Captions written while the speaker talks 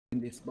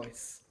Yes,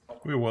 boys.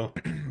 We will.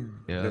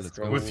 Yeah, let's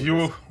go. With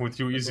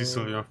you easy,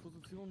 Sylvia.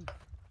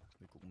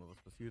 Wir gucken mal,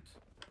 was passiert.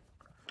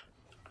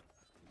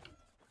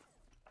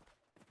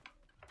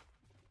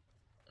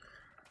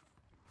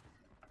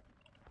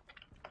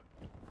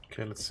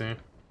 Okay, let's see.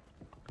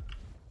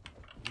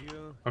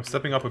 Hier. I'm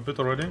stepping up a bit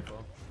already.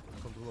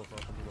 Komm drüber,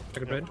 komm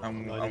Take a drüber.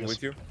 brain. I'm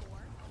with you.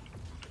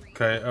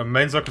 Okay,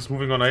 main Zuck is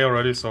moving on A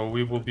already, so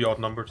we will be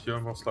outnumbered here,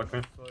 most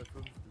likely. 2,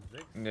 5,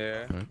 6,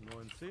 Yeah.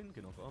 9, 10,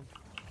 gehen auf A.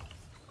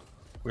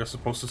 We are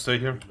supposed to stay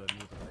here. Wir bleiben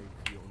nur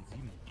 3, 4 und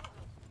 7.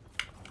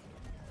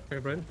 Take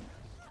a brain.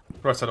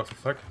 Right side of the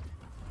flag.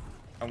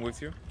 I'm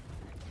with you.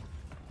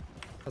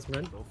 Pass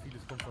brain. Auch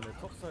vieles kommt von der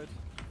Topside.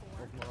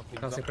 Auf dem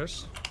A. Casting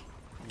crash.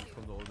 Vieles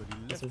kommt auch über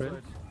die That's Left a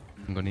brain.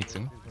 Side. I'm gonna need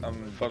some.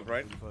 Auf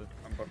Right. jeden Fall.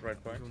 I'm bot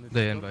right point.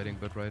 They're invading,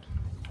 but right.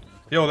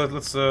 Yo,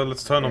 let's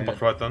turn on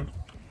bot right then.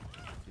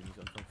 Die nicht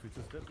anfangen viel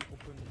zu steppen.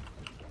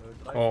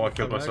 Gruppen. Oh, I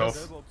killed myself.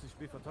 Selber, ob sich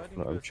B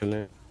verteidigen No, I'm lässt.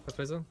 chilling. Pass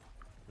Blazer.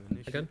 Wenn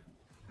nicht, Again.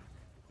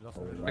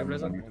 lassen wir Take a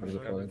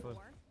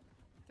Blazer.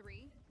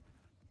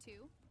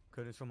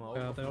 Können jetzt schon mal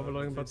Ja, they're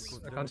overloading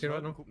bots. I can't hear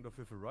right now. Gucken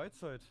dafür für Right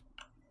Side.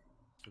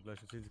 So gleich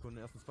in 10 Sekunden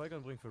den ersten Spike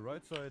anbringen für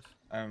Right Side.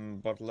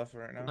 I'm bot left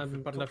right now.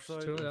 I'm bottom left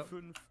Topside too, in yeah.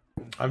 5,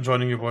 I'm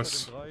joining you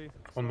boys. 3,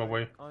 On my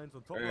way. 1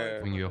 und Top Yeah,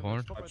 Right. bring your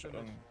horn. Top Right Touch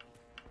dann on.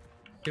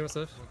 Heal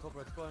myself. Und Top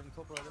Right spalten,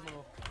 Top Right immer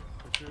noch.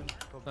 Sehr schön.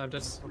 Top, I'm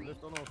dead. Top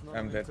Left auch noch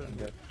I'm dead, I'm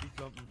dead. Die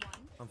Klampen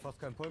haben fast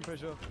keinen Point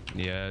Pressure.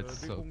 Yeah,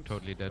 it's so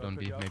totally dead on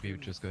B. Maybe we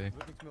just go A.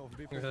 Wird nichts mehr auf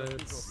B.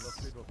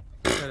 It's-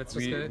 Yeah, let's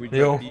just We go.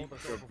 Yo. drop B.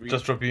 Drop B.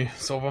 Just drop B,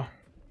 it's over.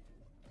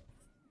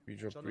 We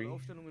drop Standard B.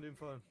 Aufstellung in dem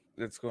Fall.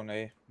 Let's go on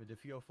A. Mit der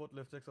 4 auf Bot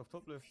Left, 6 auf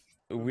Top Left.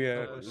 We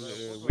are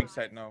weak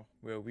side now.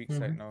 We are weak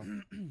side now.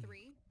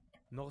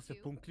 Noch ist der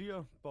Punkt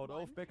clear. Baut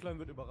auf. Backline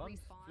wird überrannt.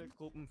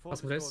 Flexgruppen.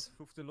 Was Vorsicht ist? dort,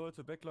 15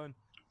 Leute. Backline.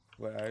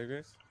 Where are you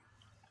guys?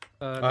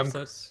 Left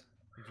side.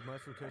 Und die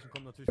meiste Rotation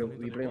kommt natürlich von We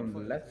hinter play dem on the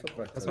Botfall. left or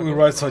right? That's side? We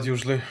right side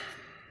usually.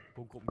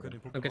 Punktgruppen können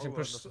den Punkt I'm getting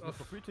erobern, pushed das wird off.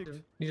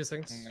 verfreetickt. Need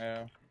things.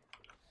 Yeah.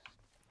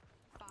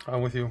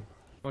 I'm with you.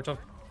 Watch out.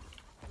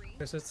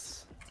 This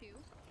is.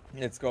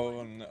 Let's go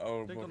on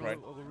our Denkt bot an right.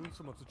 eure Rooms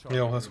schon mal zu chargen.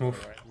 Yeah, let's move.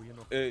 Wo hier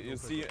noch You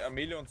see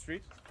Amelia on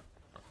street?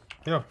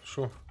 Yeah,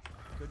 sure.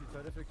 Können die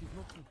Zeit effektiv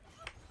nutzen.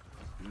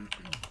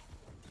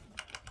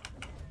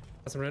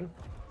 Pass brain.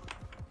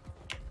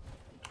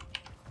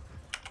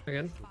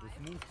 Again. So,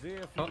 das moved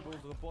sehr viel Oh. über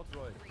unsere Bot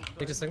right. Guckt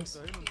Need things.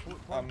 dahin und holt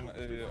I'm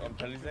Point. on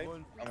Palisade. Wir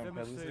wollen I'm on Damage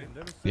Palisade. sehen,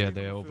 Damage Yeah, sehen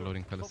they are für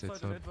overloading Palisade,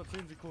 Topside in so. etwa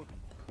 10 Sekunden.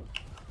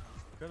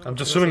 Können I'm wir just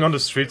noch swimming on the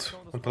irgendwas street schauen,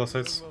 dass on wir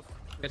Palisades.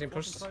 irgendwas- Getting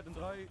Bottom pushed. side in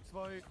 3,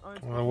 2,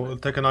 1. I will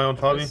take an eye on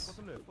Pavi.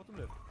 Bottom left, bottom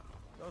left.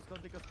 Da ist gerade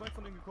ein dicker Spike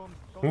von denen gekommen.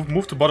 Komm.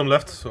 Move to bottom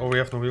left, or we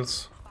have no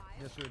wheels.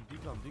 Ja, schön. Die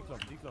Klamp.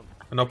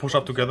 And now push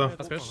up together.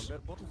 That's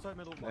good. Bottom side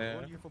mehr Druck machen. Ja.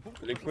 Wollen die hier vom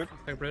Punkt Liquid.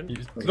 Take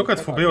brain. Look at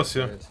Fobeos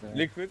here.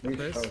 Liquid. We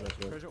Place. show that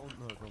well. Pressure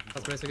unten halt. noch.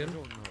 Pass brace again.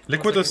 Pressure unten halt.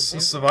 Liquid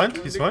is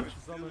fine, he's fine.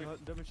 Sammeln halt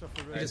einen Damage up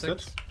für Need Red. Nice.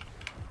 things.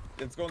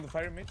 Let's go on the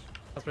fire mage.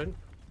 Pass brain.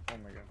 Oh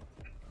my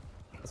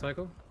god. Pass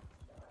Michael.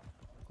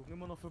 Gucken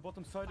immer noch für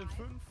Bottom side in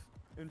 5,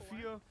 in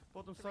 4,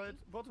 Bottom side,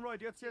 Bottom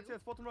right, jetzt,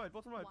 Bottom right.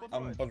 Bot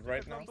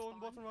right now.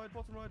 Bottom right.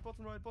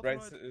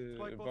 Right,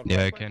 Spike bot bottom, right.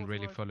 Yeah, I Spike can't bottom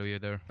really right. follow you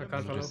there. I can't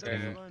I'm follow. just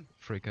getting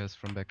freak ass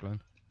from backline.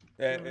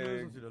 Wir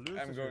lösen sie, löst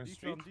I'm es, going die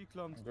street.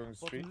 Klamp. I'm going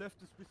street. Bottom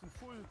left ist ein bisschen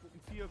full,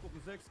 Gruppen 4,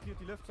 Gruppen 6, kehrt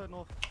die Left Side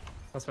noch.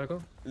 Pass Michael.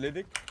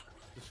 Lydic.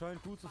 Das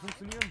scheint gut zu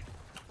funktionieren.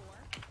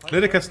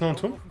 Lydic has known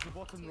too. Laufen für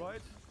Bottom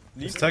right.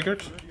 He's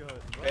staggered. Ready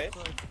halten. Okay. Right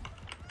side.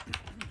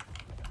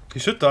 He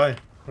should die.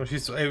 Or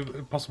he's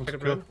possible to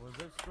Take a kill. brain. Wollen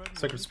selbst spreaden,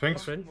 Sacred wollen Sphinx.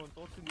 nicht spreaden und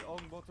trotzdem die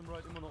Augen Bottom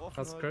right immer noch offen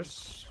Pass halten.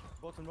 crash.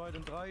 Bottom right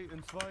in 3,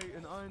 in 2,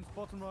 in 1,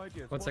 Bottom right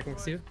jetzt. One Bottom second,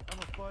 right, Seal.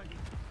 einmal spiken,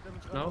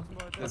 Damage rein, Now, Bottom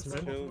right, let's Damage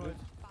rein, chill. Bottom right.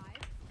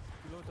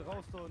 Die Leute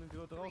raus da, nimm die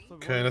Leute raus da. Wir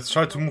Okay, wollen let's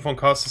try to move on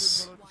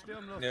casters. Leute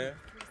sterben lassen. Yeah.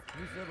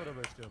 Nicht selber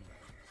dabei sterben.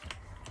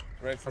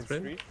 Right from Pass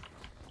brain. street.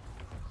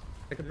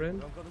 Take a Wir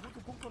brain. haben gerade eine gute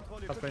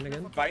Punktkontrolle. Pass brain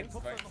again. Wein.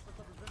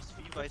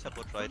 Viel weiter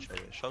Bot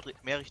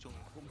right, mehr Richtung.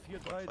 Gruppen 4,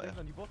 3, denk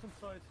an die Bottom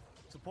side.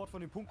 Support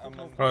von den Punkten.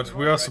 Right,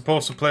 we are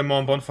supposed to play more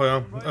on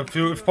bonfire.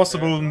 If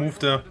possible, move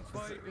there.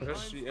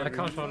 I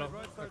can't follow.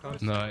 I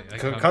can't. No, I Can-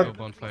 can't can't- go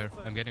bonfire.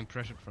 I'm getting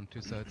pressured from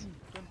two sides.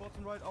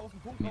 Bottom right auf den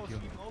Punkt Meet you.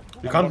 rausschieben, auf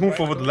den You Punkt. can't move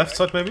over the left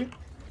side, maybe?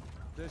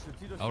 Sehr schön,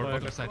 zieht euch Our zurück.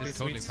 bottom side is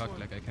totally fucked.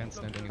 Like I can't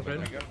stand anywhere.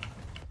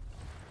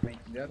 Brain.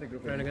 The other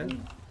group Brain is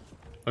again.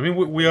 I mean,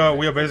 we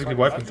are basically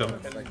wiping them.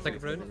 Take a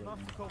brain.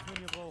 Nachzukaufen,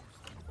 wenn ihr braucht.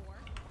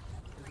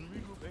 Ist ein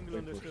Regroup Engel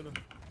an der Stelle.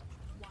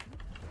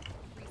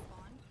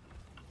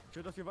 Ich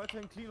will, dass ihr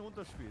weiterhin clean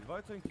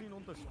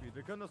runterspielt.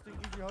 Wir können das Ding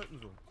easy halten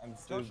so. I'm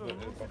still Sascha,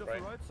 Roots wieder für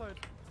right. Right Side.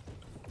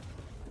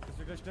 Dass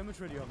wir gleich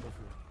Damage ready haben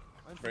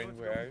dafür. Brain, Leute,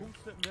 die where auf are den you? Punkt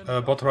steppen, werden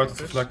die Bot Klampen. right of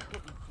the flag.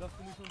 Lasst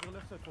ihr nicht unsere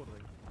Left Side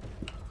vordrängen.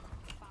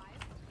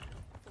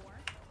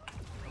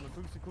 Wir haben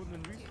 5 Sekunden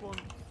in Respawn.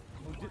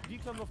 Und die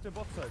Klampen auf der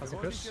Bot-Side. Hast Wir du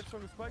wollen nicht Crash? jetzt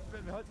schon gespiked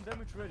werden. Wir halten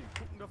Damage ready.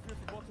 Gucken dafür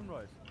für Bottom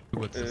Right.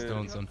 Towards the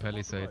stones on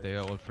Palisade, they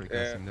are all free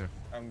casting there.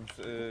 I'm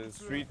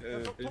street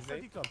Topside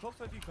Palisade. die Klamp.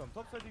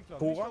 Cora, Nicht da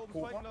oben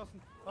Cora. spiken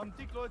lassen. Haben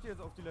dick Leute jetzt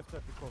auf die Left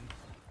Side bekommen.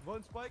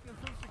 Wollen spiken in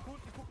 5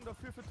 Sekunden, gucken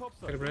dafür für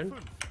Topside. Take a brain. In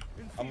 5,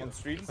 in 4, I'm on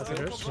street. in That's 3, a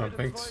top crash. right, in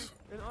Thanks.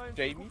 2, in 1,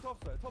 Jamie. guck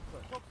Topside. Top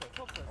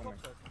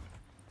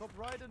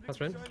right That's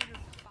brain. einiges.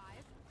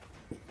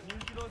 Nimm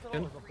die Leute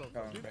In. raus auf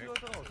Topside. Nimm die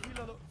Leute raus.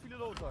 Viele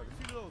Low-Targets.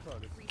 Ich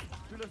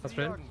will, dass That's die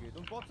brain. jagen geht.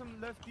 Und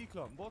bottom left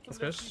declump. Bottom That's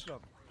left crash.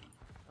 declump.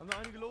 Haben wir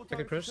einige Take a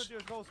Low-Targets, crash. könnt ihr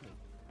euch rausnehmen.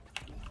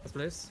 That's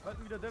Blaze.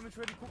 Halten wieder Damage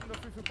ready, gucken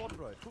dafür für Bot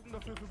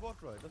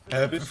right. Das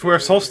wäre If we're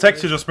so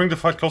stacked, you just bring the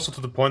fight closer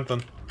to the point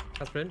then.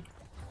 That's brain.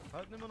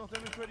 halten immer noch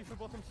Damage ready für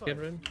Bottom Side. Get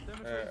brain.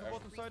 Damage ready für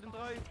Bottom Side in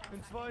 3,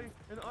 in 2,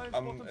 in 1,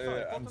 I'm, Bottom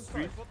Side, I'm Bottom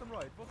street. Side, Bottom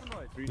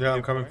right. Yeah,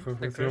 I'm coming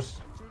Point. with Take you. crash.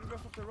 Schön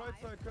rest auf der right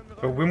side, können wir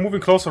But rein. we're moving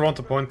closer around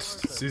the point.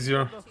 It's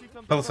easier.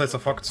 Palisades are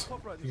fucked.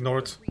 Ignore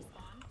it.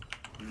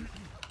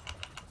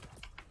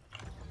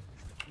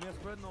 Mehr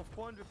spreaden auf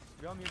Point.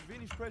 Wir haben hier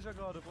wenig Pressure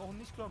gerade, brauchen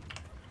nicht klumpen.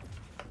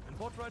 In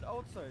Bot right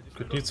outside. Ich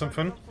will Could need doch some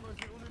keinen fun. Kampf von euch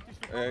hier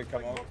unnötig.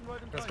 Come on. Bottom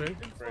right in That's 3, brain.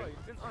 in 2,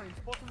 in 1,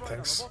 Bottom right,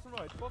 Thanks.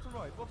 Bottom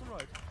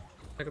right.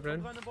 Take a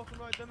brain. Rein in Bottom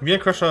right, Damage Me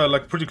and Crash are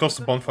like pretty close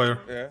to bonfire.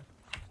 Yeah.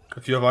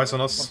 If you have eyes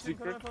on us.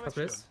 That's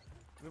Blaze.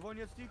 Wir wollen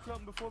jetzt die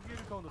klappen, bevor wir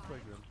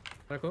gecounterstrike werden.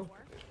 Marco.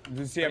 Do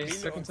you see I need Amelia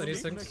on seconds, I need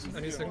street? seconds,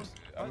 I need seconds.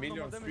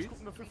 Amelia on street?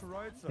 Gucken dafür für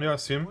right side. Yeah, I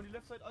see Wir him. wollen die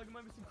left side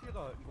allgemein ein bisschen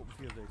clearer halten, Gruppen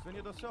 4, 6. Wenn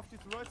ihr das schafft, die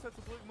zu right side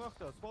zu drücken, macht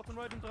das. Bottom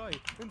right in 3,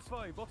 in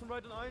 2, bottom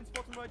right in 1,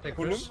 bottom right, Take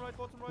bottom push. right,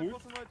 bottom Push. right,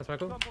 bottom right. That's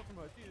Marco. Bottom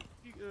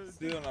right.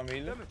 Still on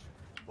Amelia. Damage.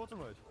 Bottom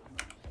right.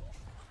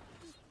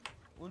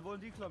 Und wollen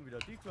die klappen wieder.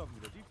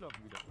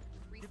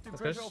 Gib den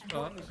Das Pressure Crash. auf den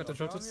Ah, Bottom. got the Wir haben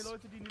shortest. hier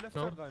Leute, die in die left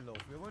No. side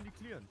reinlaufen. Wir wollen die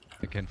clearen.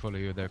 I can follow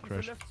you there, Die für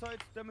Crash. left side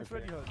Damage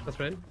ready halten. That's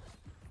brain.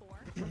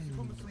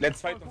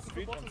 Let's fight on Gucken für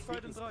street. Bottom On side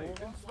street in is 3, in over.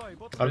 2,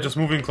 bottom I'm right. just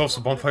moving close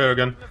to bonfire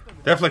again.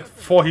 They have like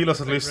 4 healers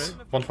at least.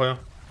 Bonfire.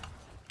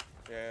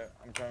 Yeah,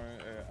 I'm coming.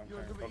 Jo,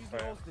 können wir easy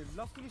Crossfire. rausnehmen.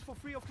 Lass die nicht for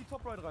free auf die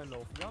Top Right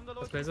reinlaufen. Wir haben da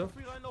Leute, Blazer. die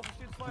for free reinlaufen.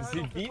 Stehen 2 Sie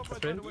Heiler auf der geht. Top Right, Das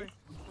by the way.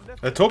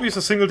 Und left Toby is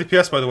a single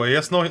DPS by the way. He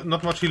has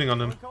not much healing on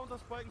him. Counter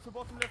spiken zu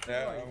bottom left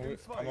Yeah, in 3, in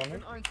 2, I'm on in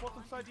him. 1,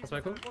 bottom side, Das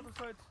war cool. bottom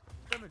side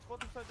damage,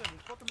 bottom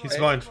He's right,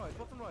 blind.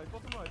 bottom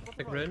right.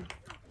 Take a brain.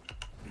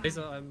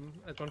 Laser, I'm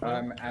at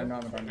bonfire. I'm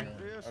not on me.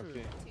 Sehr schön.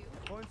 Okay.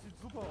 Point sieht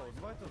super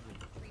aus, weiter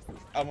so.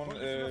 I'm on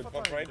Point ist immer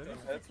bot verteilt. right Der on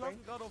nächste health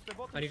Klappen gerade auf der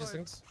bottom I need side.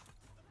 things.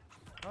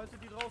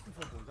 Haltet die draußen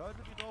vom Punkt,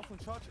 haltet die draußen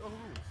und charge eure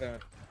Roofs. Yeah.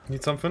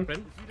 Need something?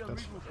 Brain. Ist wieder ein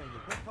Reboot-Angle.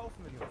 Könnt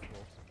kaufen, wenn ihr was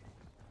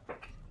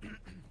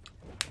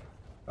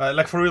braucht.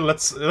 Like for real,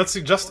 let's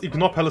just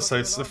ignore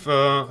palisades. If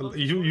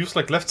you use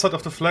like left side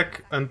of the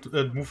flag and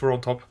move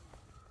around top.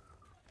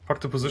 Fuck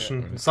the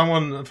position.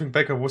 Someone, I think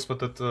Baker whispered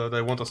that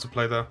they want us to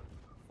play there.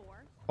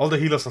 All the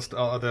healers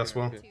are there as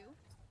well. Okay.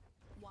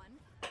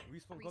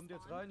 Respawn kommt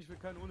jetzt rein, ich will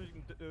keine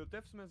unnötigen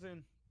Devs mehr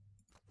sehen.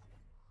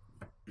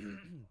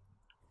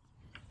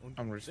 Und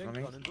I'm denk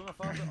respawning. dran, in so einer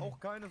Phase auch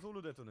keine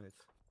Solo-Detonates.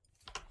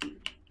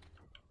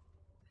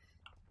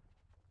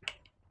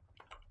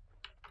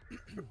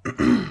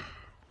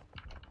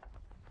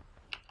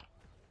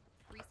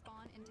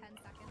 Respawn in 10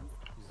 seconds.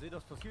 Ich sehe,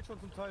 das passiert schon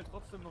zum Teil.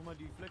 Trotzdem nochmal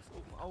die Flex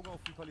oben Auge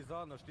auf die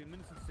Palisaden. Da stehen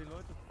mindestens 10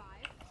 Leute. 5,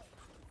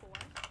 4,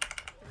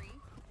 3.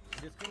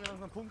 Und jetzt kriegen wir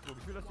langsam Punktdruck.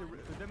 Ich will, dass ihr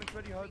Damage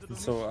ready haltet. Und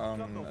So, nicht on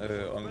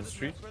Klappen the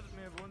street. Wir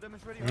wollen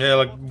Damage ready Yeah,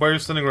 like halten. where you're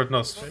standing right now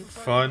is Bottom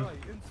side fine.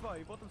 in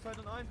 2, bottom side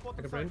in 1, bottom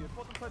Take a side brain. dick,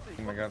 bottom side dick,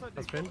 Oh my bottom God. side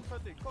That's dick, brain. bottom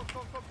side dick. Komm,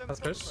 Damage That's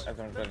bottom crash. side. I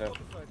don't Damage get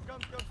bottom side.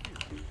 Ganz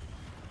viel.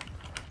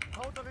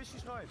 Haut da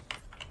richtig rein.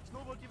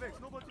 Snowboard die weg.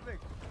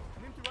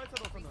 Nehmt die Right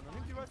Side auseinander.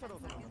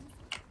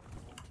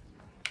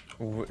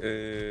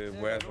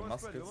 Where are the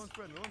muskets?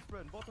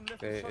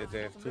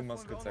 They have 2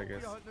 muskets, I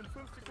guess.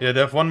 Yeah,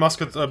 they have 1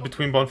 musket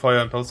between bonfire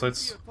and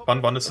palisades.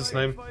 Ban is his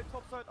name.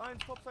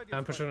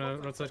 I'm pushing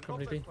right side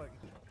completely.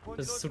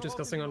 This is too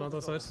disgusting on other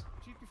side.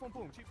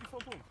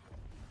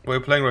 Where are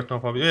you playing right now,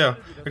 Fabi? Yeah,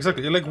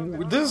 exactly. Like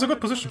this is a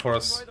good position for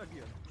us.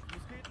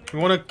 We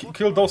wanna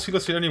kill those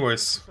healers here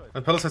anyways.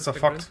 And palisades are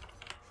fucked.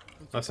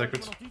 Nice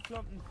sacred.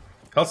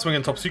 Health swing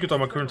and top secret are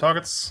my current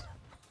targets.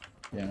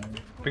 Yeah.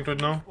 Pink right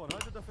now.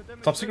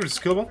 Top secret is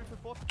killable.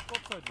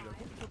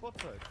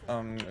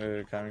 I'm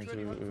coming to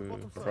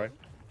right.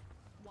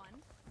 1.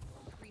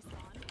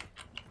 Respawn.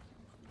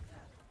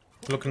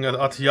 Looking at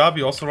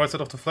Atiabi, also right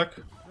side of the flag.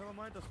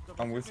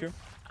 I'm with you.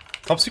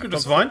 Top secret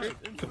is Vine.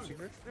 Getting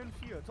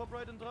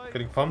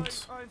Getting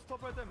pumped.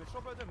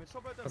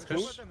 That's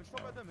crash.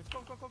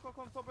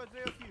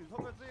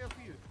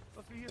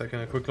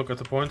 Taking a quick look at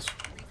the point.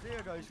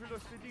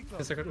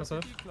 Yes, I got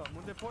myself.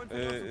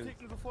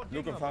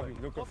 Look at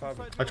Fabi, look at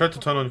Fabi. I tried to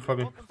turn on you,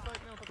 Fabi.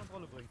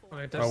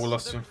 Alright, I will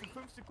lost you.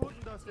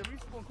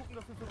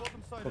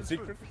 Top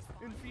secret.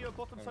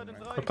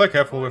 But play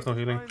careful, we have no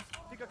healing.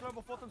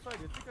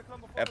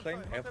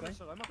 Airplane.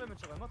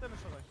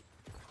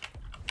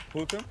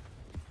 Pull him.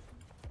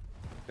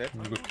 Dead.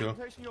 Good kill.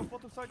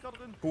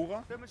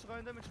 Pura. Damage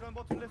rein,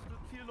 bottom left,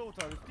 viele low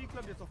targets. Die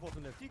klammt jetzt auf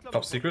bottom left.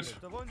 Top secret.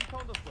 Da wollen die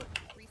Counter-Strike.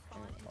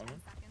 Respawn in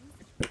 10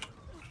 seconds.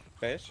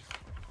 Bash.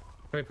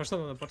 Can we push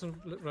them on the bottom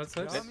right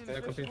side? Yes,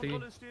 They're completely.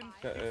 Come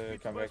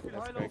back, Viele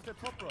let's Heiler auf back. der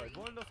Top right.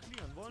 Wollen das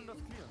clearen.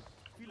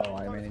 Oh,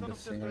 I mean, the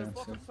singer.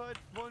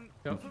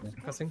 Ja,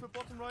 Casting.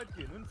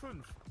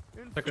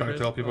 Trying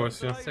to help you boys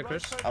here.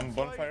 Sacred. Am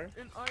Bonfire.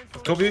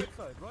 Tobi?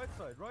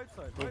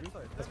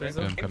 Das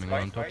wäre I'm coming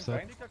on top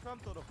side.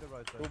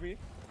 Tobi.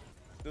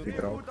 Die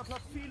Brauch.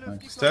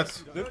 He's dead.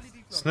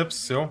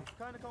 Snips, yo.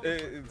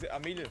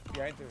 Amelie,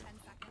 behind him.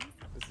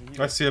 10 seconds.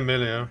 I see a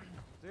melee, yeah.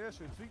 Sehr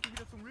schön, zwingt die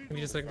wieder zum Give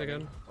me a second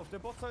again. Auf der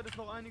Bot-Side ist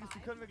noch einiges, die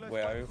können wir gleich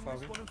Where are you, spawn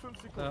Fabi? in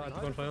 5 Sekunden. At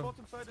the bonfire.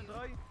 Bottom-Side in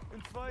 3,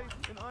 in 2,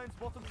 in 1,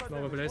 Bottom-Side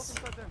Normal Damage, place.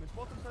 Bottom-Side Damage,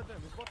 Bottom-Side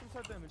Damage,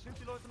 Bottom-Side Damage. Nimmt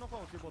die Leute noch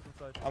raus, hier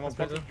Bottom-Side. I'm on That's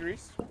better. bottom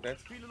trees. Dead.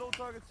 Viele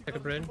Low-Targets, die Take a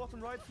können brain. zum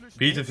Bottom-Right flüchten.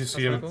 Beat if you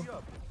see him. That's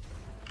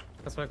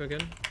That's back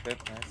again. Dead,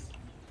 nice.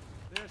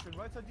 Sehr schön,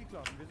 Right-Side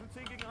declappen. Wir sind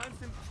 10 gegen 1.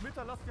 Den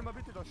Schmitter, lasst ihr mal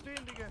bitte da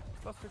stehen, Digga.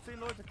 Lasst für 10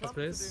 Leute klappen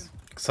für place.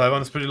 den.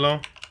 Saiwan is pretty low.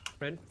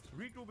 Rain.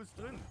 Regroup ist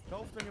drin.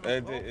 Lauft, wenn ihr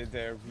was braucht.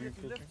 They're Hier ist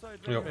die regrouping. Left-Side,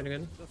 Ja. wenn ihr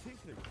Rain again. das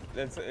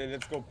hinkriegt.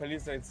 Let's go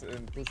Palisades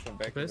and push them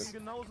back. Place.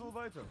 Genau so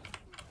weiter.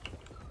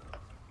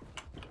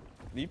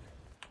 Leap.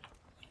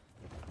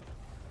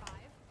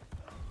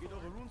 5, Geht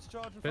eure Runes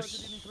chargen, falls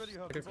ihr die nicht ready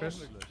habt. Take a Brauchen crash.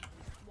 wir gleich.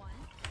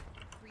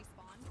 1.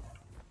 Respawn.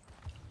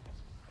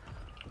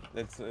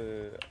 Let's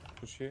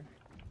push here.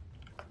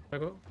 I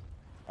go.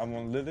 I'm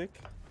on Lidic.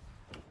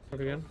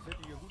 Back again. Jetzt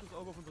hättet ihr gutes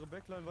Auge auf unsere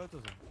Backline weiter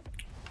so.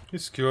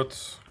 He's cured.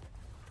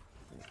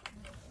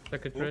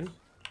 Second Rain.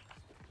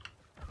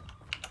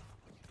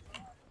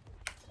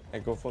 I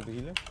go for the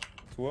healer.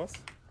 To us.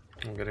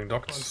 I'm getting One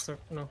docked. stuck.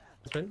 No.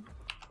 It's Rain.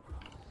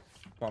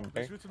 Come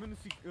back. Ich will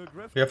zumindest die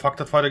Graph Yeah, fuck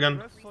that fight again.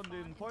 Graphs von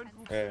den Point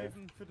Groups Ja, ja.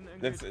 saven für den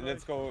Engage.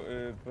 Let's go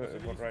Dass wir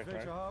bot right, welche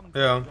right? haben.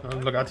 Yeah,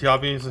 look at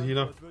Yabi, he's a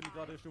healer. Als würden die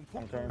gerade schon I'm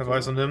punkten. coming. Have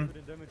eyes on him. Für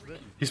den Damage ready.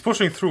 He's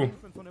pushing through.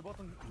 Movement von der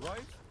Bottom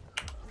right.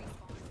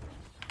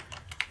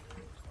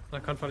 I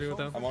can't follow you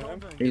there. I'm on him.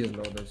 He's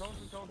low, this.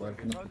 Well,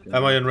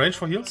 Am I in range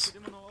for heals? Sieht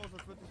immer noch aus,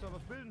 als würde sich da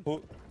was bilden.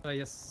 Pull.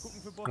 Yes.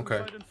 Gucken für Bottom Okay.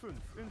 Side in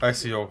 5. I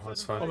see you,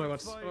 that's Oh fine. my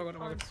god. Oh my god. Oh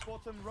my god.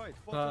 Bottom right.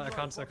 I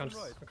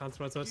can't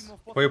right side.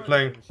 Where you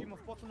playing?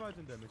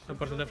 I'm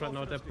bottom left right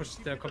now.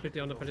 They're completely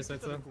on the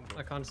palisade, so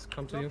I can't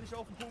come to you.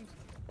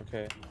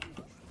 Okay.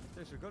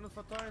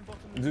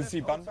 Do you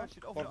see Banda?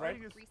 Bot right?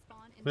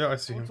 Respawn in Yeah, I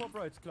see him. Top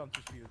right klamm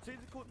zu spielen. 10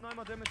 Sekunden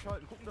einmal Damage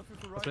halten. Gucken dafür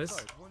für Right weiß?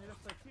 Side. Wollen die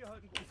Left Side 4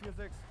 halten, gucken 4,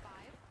 6.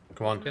 5.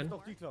 Come on. Okay. Left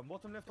auf die klamm.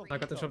 Bottom left auf I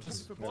got the die klamm.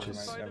 shots. Für Bottom Never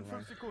Side in mind.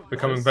 5 Sekunden. We're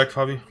coming back,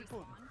 Fabi.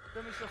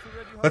 Damage dafür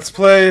ready halten. Let's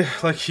play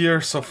like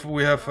here, so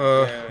we have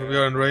we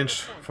are in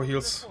range for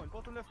heals.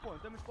 Bottom left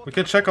point. Damage We bottom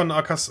can check on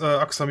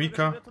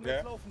Axamika. left und Ja.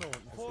 jetzt laufen da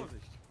unten.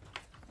 Vorsicht.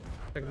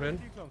 Second Rain.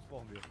 Die Klamms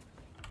brauchen wir.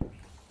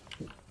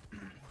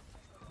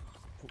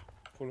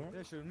 Pull her.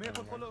 Sehr schön. Mehr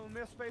Kontrolle und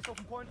mehr Space auf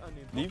dem Point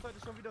annehmen. Lieb. Topside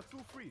ist schon wieder zu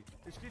free.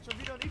 Es steht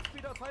schon wieder ein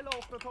X-Speeder Teiler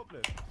auf der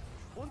Top-Left.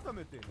 Runter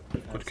mit denen.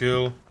 Good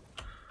kill.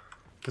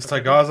 This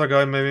Tagaza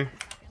guy maybe.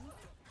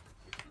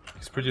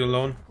 He's pretty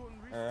alone. Sekunden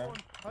Respawn.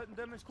 Halten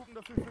Damage, gucken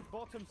dafür für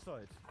Bottom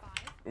Side.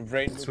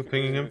 Rain. So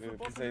pinging him.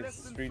 Bottom Palisades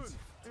left in streets.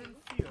 5, in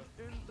 4,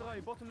 in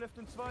 3, Bottom left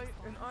in 2,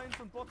 in 1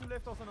 und Bottom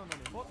left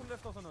auseinandernehmen. Bottom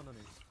left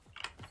auseinandernehmen.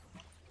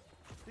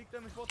 Stick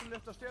Damage, Bottom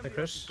left, da sterben Der die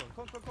Crash. ersten schon.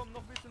 Komm,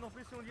 noch ein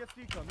bisschen und jetzt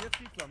die Klamm,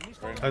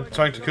 Nicht Right. I'm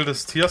trying to kill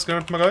this Tias guy,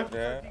 my guy.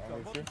 Yeah,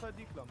 Bottom Side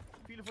die Klamm.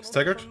 Viele von uns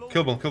Staggered? schon low,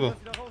 Killable, killable.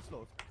 wieder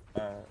rausload.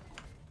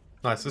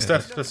 Nice, it's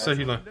dead. That's the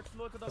healer. Letzte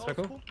Leute da Das wär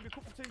cool. rauspumpen, wir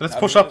gucken 10 Let's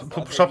Sekunden.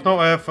 push up now.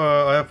 I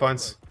have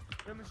vines.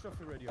 Damage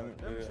dafür ready halten,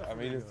 Damage dafür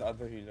Amelie ready is the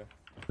halten. other healer.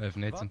 I have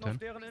nades in Warten auf 10.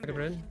 deren Second Engage.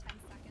 Rain. 10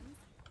 seconds.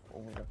 Oh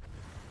my god.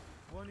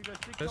 Wollen die gleich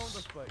dick Yes.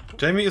 counterspike. Gucken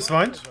Jamie auf is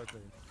Right vined. Side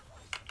weiterhin.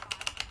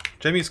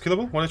 Jamie is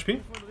killable, 1 HP.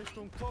 Rufen in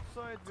Richtung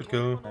Topside. Good Wir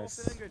wollen kill. immer noch auf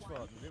den Engage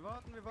warten. Wir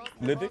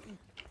warten. Liddick?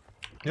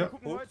 Ja.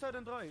 Gucken Right Side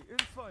in 3, in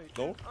 2,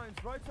 So. in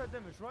 1. Right Side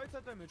Damage, Right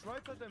Side Damage,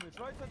 Right Side Damage,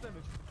 Right Side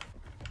Damage.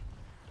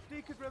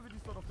 Dicke Gravity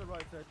dort auf der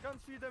Right Side.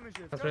 Ganz viel Damage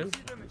jetzt, Was ganz will?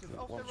 viel Damage jetzt.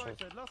 Auf der Right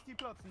Side. Lass die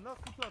platzen, lass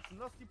die platzen,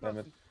 lass die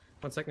Damit. platzen.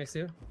 One sec next to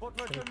you. Bot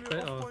right können Okay,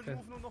 wir oh, off-point okay.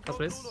 moven und noch Was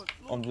willst?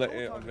 On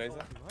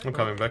Laser. I'm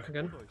coming back.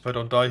 Again. If I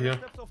don't die here.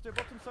 Steps auf der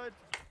Bottom Side.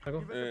 I go.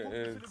 Die Wette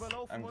Punkte sind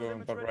überlaufen, I'm wollen going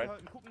Damage back ready right.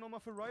 halten. Gucken nochmal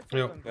für Right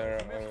Ja. Side. dann.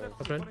 There, Mehr Steps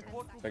was von will? den Quad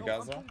Groups Der auch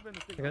Gaza. am Punkt, wenn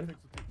das Ding Again.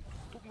 anfängt zu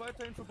ticken. Gucken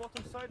weiterhin für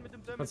Bottom Side mit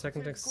dem Damage. One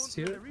second 10 next Sekunden,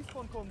 to you. wenn der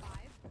Respawn kommt.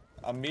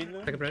 Amelie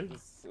Take a brain.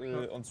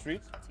 is on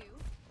street. 2.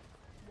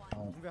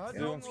 1. Und wir halten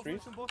Zero Augen on auf street.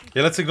 Richtung Bottom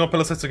Yeah, let's ignore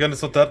Palisades again.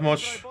 It's not that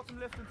much. Bottom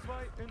left in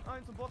 2, in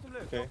 1 und Bottom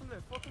left, Okay. Bottom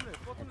left, Bottom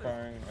left, Bottom left.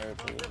 Coming.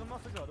 Was wäre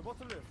Masse gerade?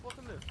 Bottom left,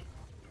 Bottom left.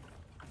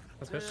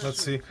 That's Sehr good. Let's schön.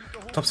 see. Sieht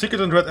da hoch. Top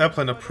Secret and Red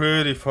Airplane are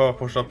pretty far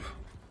pushed up.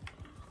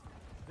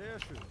 Sehr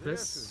schön, sehr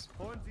This-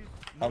 schön. Point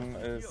sieht Am,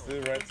 nächster hier still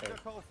aus. right Können side.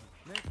 wieder kaufen.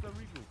 Nächster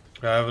Regroup.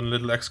 Yeah, I have a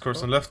little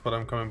excursion left, but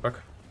I'm coming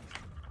back.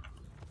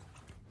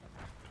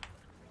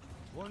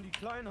 Wollen die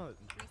klein halten.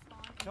 Respawn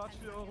in Charge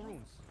 10 für eure seconds.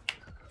 Runes.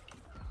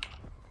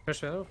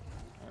 Pressure.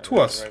 To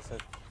us. Right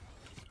side.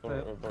 For,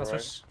 for Pass right.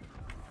 rush.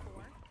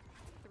 4,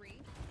 3,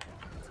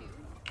 2,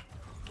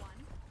 1.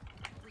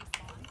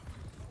 Respawn.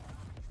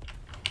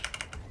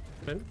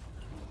 Rain.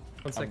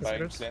 One I'm second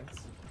buying secret.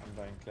 clans. I'm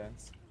buying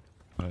clans.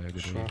 Oh, yeah,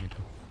 good. Sure. Me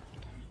too.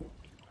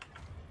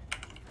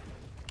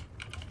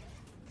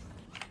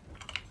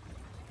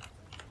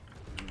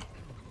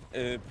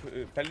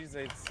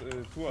 Palisades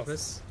to us.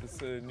 This.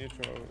 Is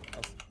neutral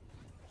us.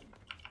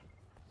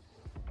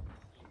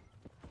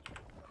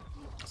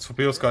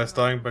 Bios guy is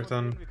dying back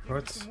then,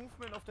 right?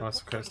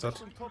 Nice, okay, is that?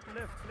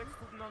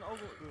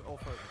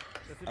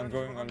 I'm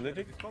going on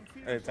Lytic.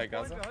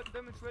 Tagaza.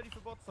 Damage ready für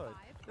bot side.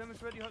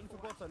 Damage ready halten für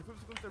bot side. 5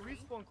 Sekunden der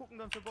Respawn, gucken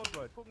dann für bot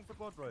right. Gucken für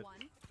bot right.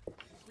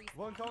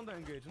 Wollen Counter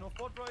engagen. Auf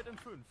bot right in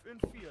 5, in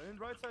 4, in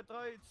right side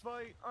 3,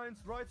 2, 1,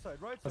 right side,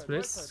 right side,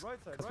 right side,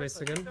 right side, right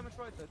side. Dick damage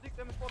right side, dick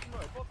damage bottom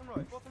right, bottom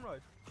right, bottom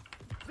right.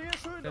 Sehr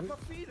schön, das war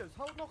vieles.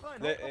 Haut noch rein,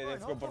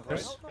 haut noch rein.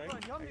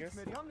 Die haben nichts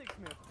mehr, die haben nichts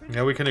mehr.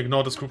 Yeah, we can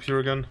ignore this group here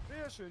again.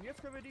 Sehr schön,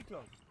 jetzt können wir die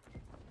klauen.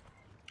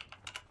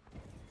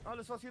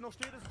 Alles was hier noch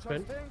steht ist ein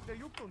scheiß Tank, der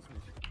juckt uns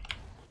nicht.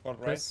 Bot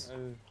right.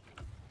 Respawn.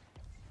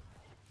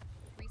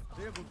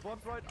 Sehr gut,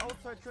 bot right,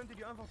 outside könnt ihr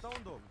die einfach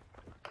downdoggen.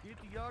 Geht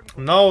die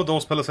jagen. Now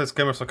those Palisades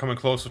gamers are coming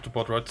closer to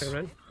bot right.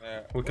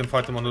 Yeah. We can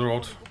fight them on the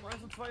road. Gruppen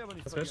 1 und 2 aber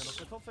nicht verlieren. Auf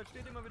der Topside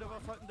steht immer wieder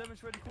was, halten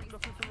Damage ready, gucken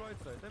dafür für right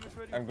side. Damage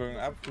ready. I'm going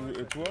up to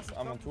tours.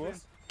 I'm on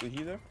tours. The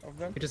healer of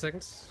them. 80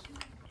 seconds.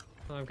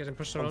 I'm getting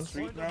pushed On around.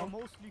 street now.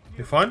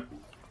 You fine?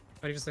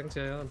 80 seconds,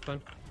 yeah, I'm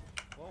fine.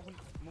 Brauchen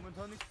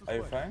momentan nichts zu Are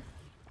you sparen.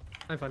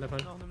 fine? I'm fine, I'm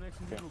fine. Nach dem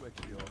nächsten Regroup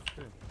actually aus.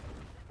 Okay.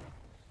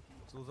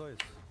 So sei es.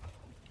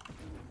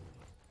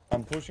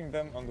 I'm pushing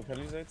them on the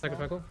palisades. Second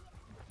now. Falco.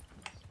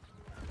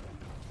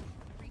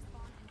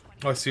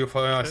 Oh, I see your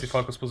fire. I see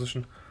Falco's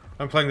position.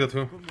 I'm playing that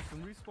too. Gucken bis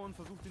zum Respawn,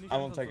 versucht die nicht I'm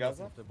on anzulassen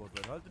Tagaza. auf der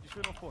Botlane. Haltet die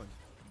schön auf Point.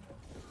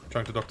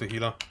 Trying to dock the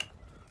healer.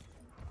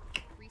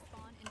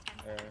 Respawn in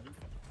 10 seconds.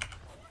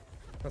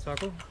 That's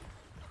Falco.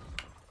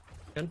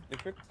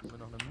 Equipped. Wir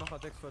nach einem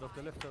Macher-Dex-Fight auf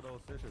der Left Side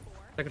aus. Sehr schön.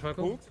 Second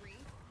Falco. Gut.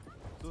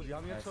 So, die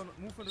haben jetzt schon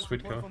Movement ist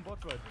Sweet Point kill. vom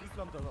Bot right. Die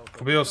flammt das aus.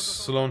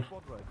 Tobias alone.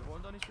 Wir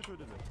wollen da nicht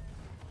getötet werden.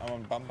 I'm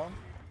on Bam Bam.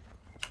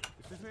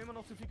 Es ist mir immer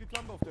noch zu viel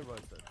Geklamper auf der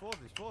Right Side.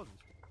 Vorsicht, Vorsicht.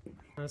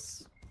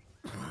 Nice.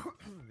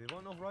 Wir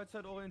wollen auch Right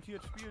Side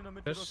orientiert spielen,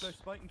 damit wir das gleich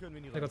spiken können,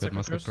 wenn die I got Right second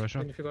muscle crush.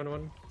 pressure. If you got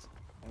one.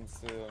 I'm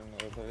still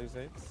on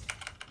palisades.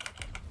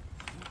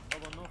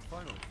 aber noch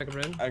final. Second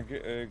rain.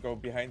 I go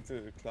behind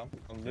the clump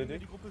on Kriegen wir Lytic.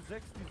 die Gruppe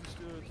 6, die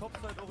sich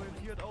Topside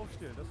orientiert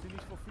aufstellen, dass die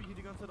nicht for free hier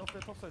die ganze Zeit auf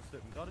der Topside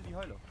steppen, gerade die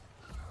Heiler.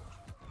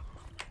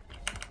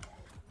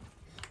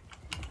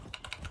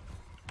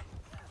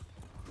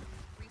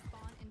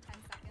 Respawn in 10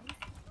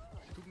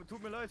 seconds.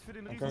 Tut mir leid für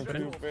den I'm riesen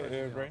going Jump to auf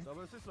Seite, Brain.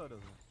 aber es ist leider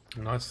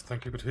so. Nice,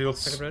 thank you. Good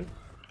heals. Second rain. 4,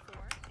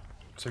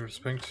 Secret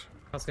spinked.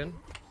 Pass again.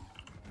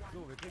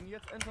 So, wir kriegen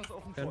jetzt Entrance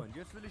auf den Ja. Point.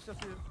 Jetzt will ich, dass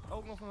ihr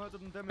Augen offen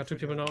haltet und Got Damage two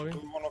people vergeht.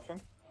 now. One of them.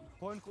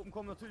 Point-Gruppen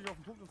kommen natürlich auf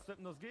den Punkt und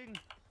steppen das gegen,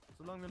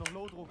 solange wir noch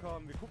Low-Druck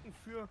haben. Wir gucken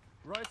für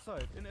Right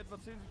Side in etwa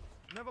 10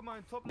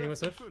 Nevermind, Top Nehmen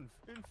Left wir in 5,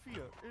 in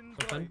 4, in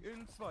Okay. 3,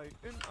 in 2,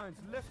 in 1,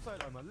 Left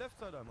Side einmal, Left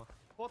Side einmal.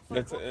 Bot Side,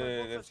 Let's, Bot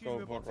Side, let's schieben go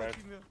wir, bot Side right.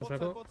 schieben wir, That's Bot Side,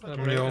 Falco. Bot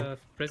Side.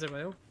 Bracer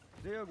by you.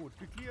 Sehr gut,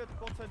 gecleared,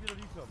 Bot Side wieder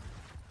die Club.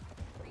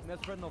 Mehr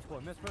spreaden auf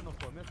Point, mehr spreaden auf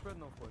Point, mehr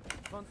spreaden auf Point.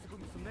 20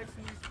 Sekunden bis zum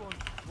nächsten Respawn.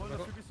 Wollen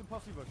das für ein bisschen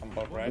passiver spielen.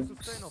 Bot Wollen right.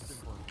 sustain auf dem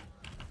Point.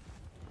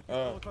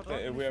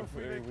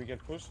 We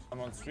get pushed. I'm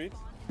on street.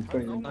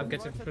 I'm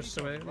getting pushed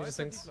away. These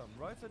things.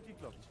 Right Side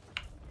declub.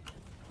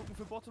 Gucken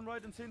für Bottom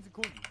Right in 10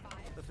 Sekunden,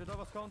 dass wir da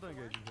was counter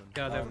engagen können.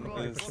 Yeah, they're Bottom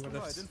really is pushing my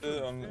left.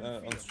 still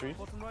on street.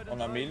 Bottom Right in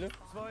On Amele.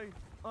 3,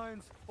 2,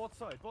 1, Bot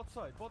Side, Bot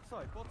Side, Bot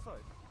Side, Bot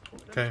Side.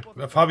 Okay,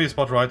 Fabi is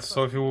bot right,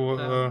 so if you...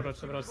 Right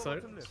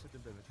side.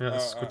 yeah,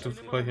 it's good to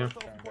play here.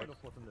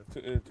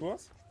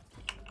 Tours.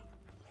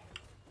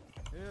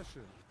 Sehr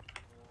schön.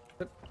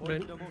 Point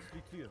Rain. wieder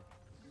mostly clear.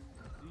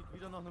 Sieht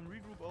wieder nach einem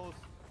Regroup aus.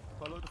 Ein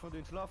paar Leute von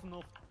denen schlafen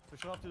noch.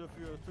 Bestraft ihr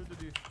dafür,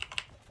 tötet die.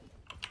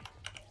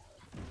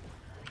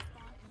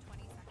 Respawn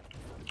in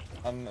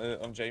 20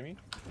 seconds. On Jamie.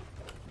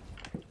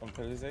 On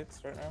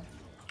palisades right now.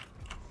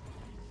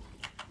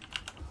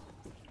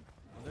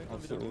 Und denkt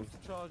dann wieder gut zu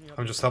chargen. Ihr habt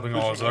I'm just helping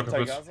our Switching on circle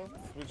bit. Tagaza.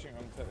 Switching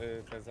on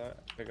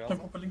Tagaza.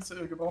 Gruppe links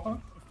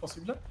gebrauchen, if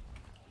possible. 5,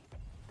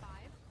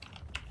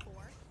 4,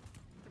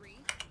 3,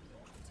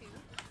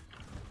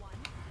 2, 1.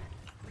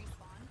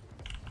 Respawn.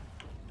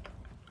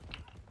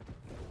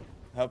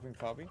 Helping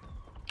Fabi.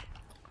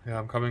 Yeah,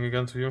 I'm coming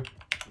again to you.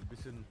 Ein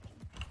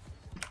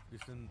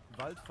bisschen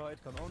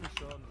Waldfight kann auch nicht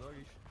schaden, sag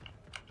ich.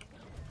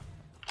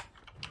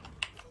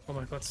 Oh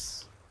my god.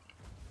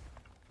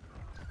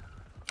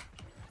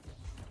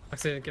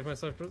 Actually, give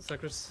myself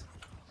secrets.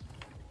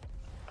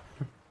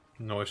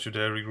 No issue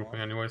there, regrouping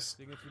anyways. Ich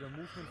kriege jetzt wieder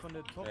Movement von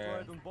der Top Ja.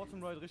 Right und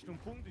Bottom Right Richtung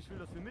Punkt. Ich will,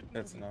 dass wir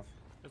That's mitmoven, enough.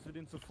 dass wir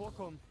denen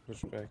zuvorkommen.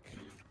 Push back.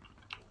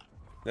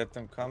 Let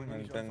them come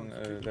and then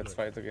let's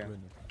fight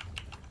again.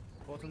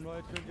 Bottom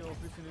Right könnt ihr auch ein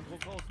bisschen den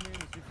Druck rausnehmen.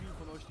 Ich sehe viele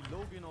von euch, die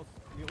low gehen aus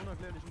mir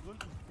unerklärlichen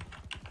Gründen.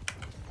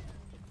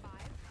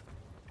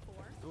 5,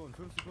 4, So, in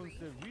 5 Sekunden ist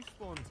der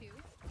Respawn.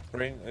 2,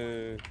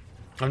 Brain.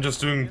 I'm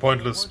just doing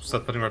pointless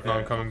stat padding right now,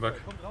 I'm coming back.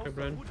 Kommt raus, Okay,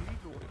 Brian. gut,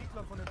 die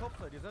Club von der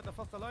Topside. Ihr seid da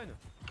fast alleine.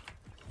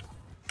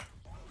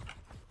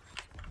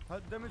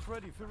 Halt Damage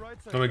ready für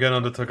Right Side. I'm again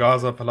on the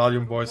Tagaza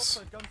Palladium boys.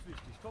 Topside ganz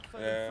wichtig.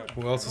 Topside Ja. in 5.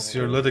 Who else is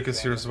here? Lytic is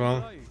here as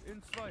well.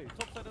 In 2,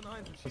 Topside in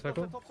 1. Schiebt war aus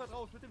der cool. Topside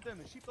raus mit dem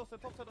Damage. Schiebt aus der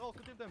Topside raus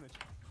mit dem Damage.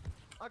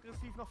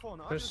 Aggressiv nach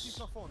vorne, Push. aggressiv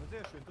nach vorne.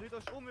 Sehr schön. Dreht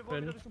euch um, wir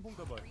wollen wieder Richtung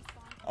Punktarbeit.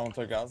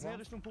 Unter Gaza. Mehr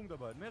Richtung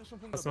Punktarbeit, mehr Richtung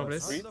Hast du noch Punktarbeit.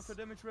 Blaze? Haltet dafür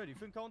Damage ready.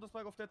 Für den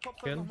Counter-Strike auf der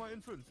Topside Gern. nochmal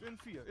in 5, in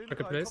 4, in Okay,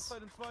 3, Blaze.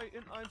 Topside in 2,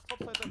 in 1,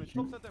 Topside Damage,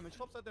 Topside Damage,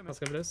 Topside Damage.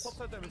 Hast du Blaze?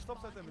 Topside Damage,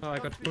 Topside Damage. Ah, I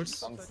got Ganz wichtig,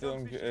 pulse. I'm Topside, still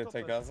ganz wichtig, in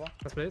Topside. Gaza.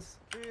 Hast Blaze?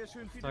 Sehr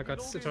schön, viele I got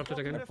Below gehen. interrupted Bottom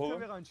again. left können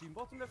wir reinschieben.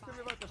 Bottom left können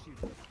wir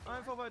weiterschieben.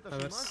 Einfach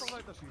weiterschieben, Alright. einfach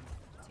weiterschieben.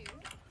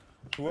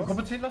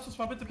 Gruppe 10, lasst uns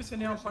mal bitte ein bisschen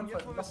näher am Fang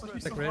halten. Lasst euch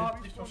nicht so Back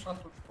hart nicht auf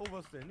Strand drücken.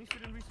 Overstay, nicht für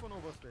den Respawn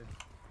Overstay.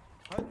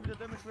 Halten wieder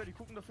Damage ready,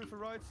 gucken dafür für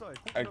Right Side.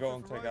 Gucken I go dafür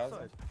on für Right Tagaza.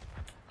 Side.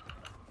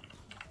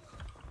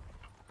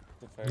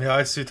 Yeah,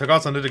 I see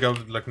Tagaza and Lidic are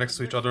like next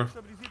to each other.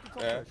 Stabilisiert die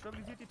Topside,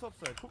 stabilisiert die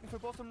Topside. Gucken für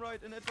Bottom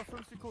Right in etwa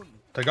 5 Sekunden.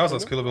 Tagaza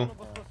is killable. Schauen,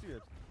 was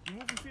passiert. Die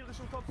moven viel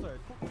Richtung Topside.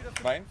 Gucken wieder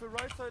Nein. für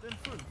Right Side in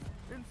 5,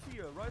 in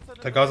 4, Right Side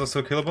in Tagaza 3,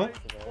 still killable.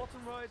 2,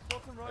 Bottom Right,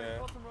 Bottom Right, Yeah.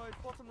 Bottom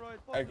Right, Bottom Right,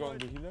 I Bottom go on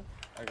Right. the healer.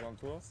 I go on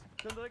tours.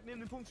 Können direkt neben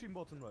den Punkt schieben,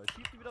 Bottom Right.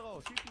 Schiebt die wieder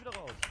raus, schiebt die wieder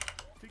raus.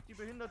 Kriegt die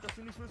behindert, dass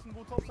sie nicht wissen,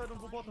 wo Topside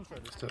und wo Bottom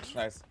Side ist.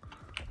 Nice.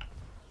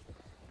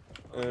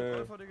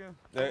 Alpha, Digga.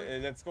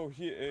 Let's go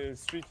here.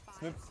 Street.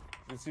 Snips.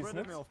 You see Spread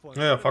mehr Snips? auf Point.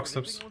 Ja, ja, fuck Wir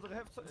Snips. kriegen unsere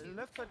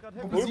Left Side gerade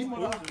Gruppe 7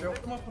 oder 8, wer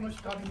auch immer von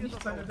euch gerade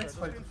nicht seine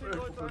Left-Side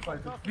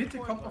fightet. Bitte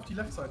kommt auf die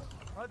Left-Side.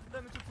 Haltet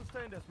Damage to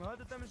sustain erstmal,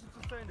 haltet Damage to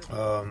sustain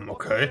erstmal.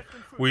 Okay.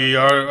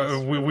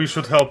 We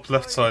should help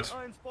left side.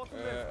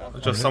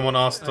 Just someone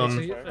asked on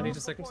I need a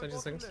second, I need a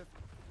second.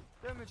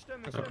 Damage,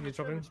 Damage, Okay, Damage,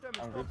 dropping. Damage,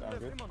 I'm good, I'm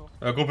good. immer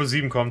noch. Gruppe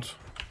 7 kommt.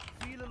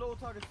 Viele Low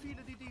Targets,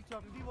 viele die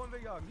klappen, die wollen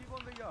wir jagen, die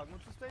wollen wir jagen.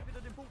 Und sustain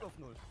wieder den Punkt auf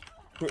 0.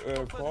 Core.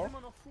 Topside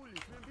immer noch full,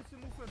 ich will ein bisschen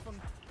Movement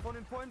von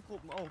den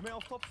Point-Gruppen auch, mehr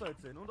auf Topside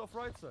sehen und auf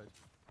Right Side.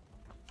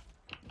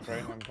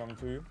 Brain, I'm coming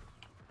to you.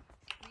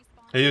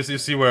 Hey, you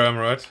see where I am,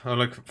 right? I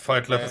like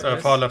fight left,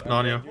 far left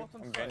Narnia.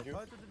 Bottom behind side, you.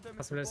 haltet den Damage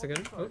Hast du Blaze auf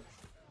again? Bottom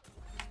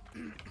Oh.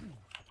 side.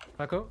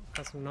 Paco,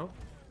 hast du now?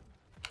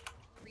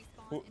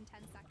 Respawn in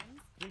 10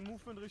 seconds. Bring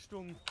Movement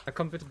Richtung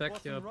Come bitte back,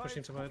 Bottom you're right,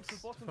 pushing too weit, gucken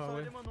für Bottom far side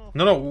away. immer noch.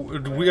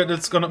 No,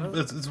 it's gonna.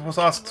 It was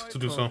asked to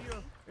do so.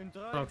 In 3,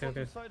 Okay,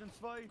 okay. Bottom side in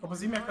 2, Gruppe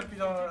 7, ihr könnt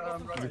wieder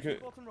Okay.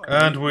 Bottom right.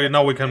 And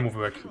now we can move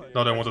back.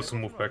 Now they want us to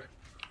move back.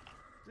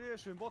 Sehr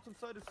schön, Bottom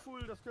Side ist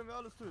full, das können wir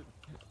alles töten.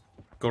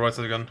 Go right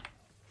side again.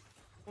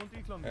 Und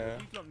die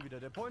klappen wieder.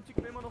 Der Point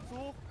tickt mir immer noch zu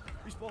hoch.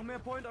 Ich brauche mehr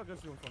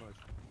Point-Aggression von euch.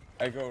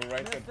 I go right Mehr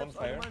at Steps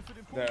bonfire. allgemein für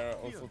den Punkt. There are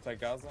Hier. also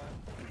Tagaza.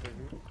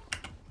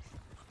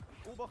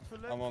 Obacht für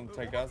Left, I'm on Obacht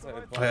Tagaza für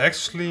at Right I Side.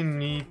 actually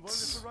need Wollen wir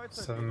für Right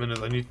Side 7 gehen?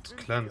 minutes. I need In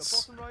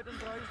cleanse. vier, Bottom Right in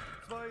 3,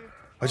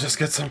 2, I just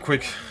get some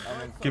quick.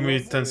 Give me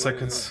 10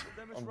 seconds.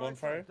 Damage On right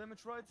bonfire. side,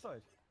 Damage Right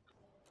Side.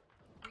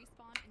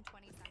 Respawn in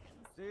 20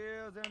 seconds.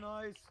 Sehr, sehr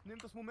nice.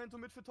 Nehmt das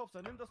Momentum mit für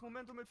Topside. Nehmt das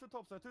Momentum mit für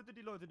Topside. Tötet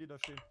die Leute, die da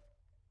stehen.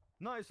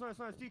 Nice, nice,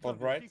 nice. Die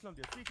klammt right. jetzt, die klammt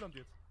jetzt, die klammt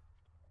jetzt.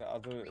 The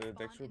other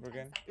deck troop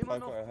again. Immer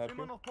Falco, I help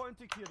immer you. noch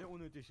Point-Tick hier, der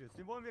unnötig ist.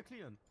 Den wollen wir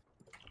clearen.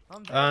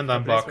 And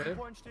I'm back.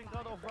 Point stehen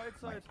gerade auf Right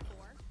Side.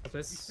 Hast Die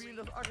Blaze? spielen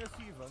das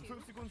aggressiver. In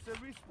 5 Sekunden ist der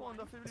Respawn,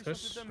 dafür will ich,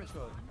 Frisch. dass wir Damage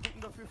halten.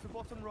 Gucken dafür für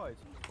Bottom Right.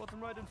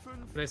 Bottom Right in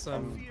 5, Blaze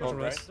am 4, bottom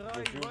right. 3, Right.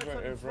 Right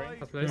Side in 2.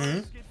 Hast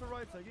Blaze? Geht für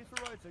Right Side, geht für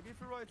Right Side, geht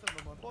für Right Side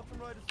nochmal.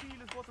 Bottom Right ist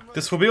viel, ist Bottom Right.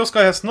 This Fobeos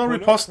guy has no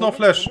riposte, no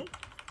flash.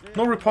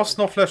 No riposte,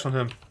 no flash on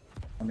him.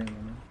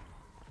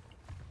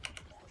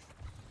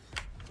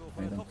 So,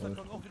 von der Topside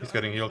kommt auch wieder He's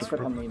getting healed.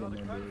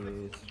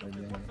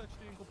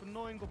 Gruppe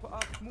 9, Gruppe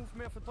 8, Move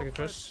mehr für Danke, Topside.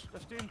 Crash. Da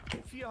stehen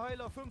 4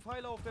 Heiler, 5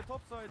 Heiler auf der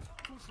Topside.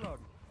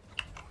 Zuschlagen.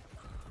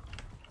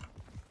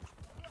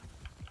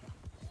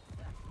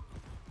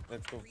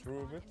 Let's go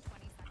through a bit.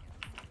 20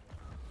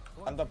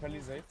 seconds. Under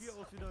palisades. 4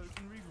 aus wieder, ist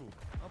ein Regroup.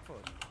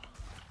 Abfahrt.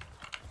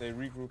 They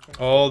regrouping.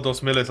 All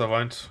those melees are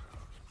wind.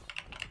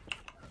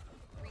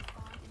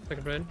 Respawn in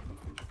Second brain.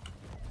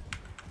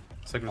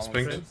 Second I'm is on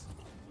pinged. six.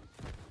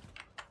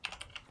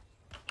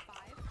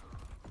 5,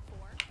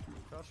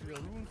 4, Charge wieder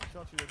Runes,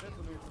 charge wieder Death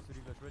und jetzt ist für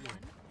die gleich ready.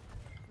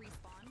 1.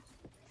 Respawn.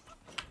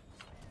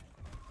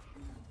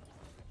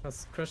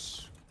 Hast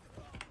Crash?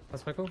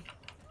 Hast Paco?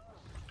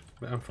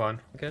 I'm fine.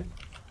 Again?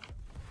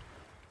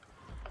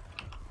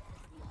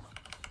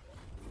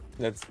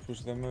 Let's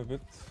push them a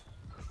bit.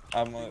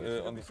 I'm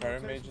on the fire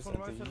mages and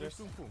the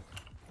healers.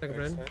 Second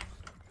brain. Backside.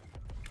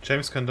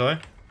 James can die.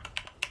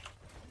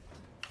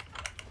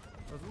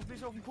 Versuch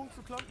nicht auf den Punkt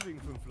zu klampen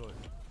wegen 5 Leuten.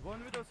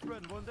 Wollen wir das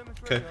spreaden, wollen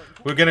Damage Okay, ready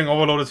halten. we're getting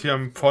overloaded here.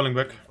 I'm falling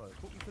back.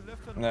 Gucken für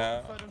Left Side,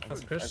 Nah, Bottom Side und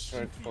Hast 5. I Crash?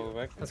 tried to fall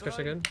back. Hast Crash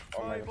again?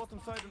 2, God. Bottom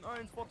Side in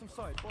 1, Bottom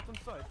Side, Bottom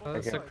Side, Ah, Bottom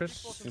ist der Side,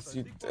 Crash? Bottom You Side,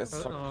 see, Big that's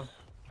Bottom fuck. Oh,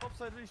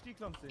 Topside will ich die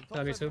Klamp sehen.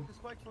 Ja, me Topside too. wird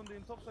gespiked von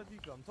denen, Topside die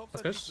Klamp, Was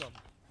Topside die Crash? Klamp.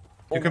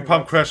 You can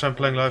pump Crash. I'm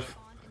playing live.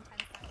 Respawn in 10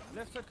 seconds.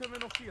 Left Side können wir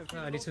noch clearen.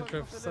 I need to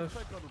grab stuff.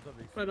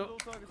 Right now.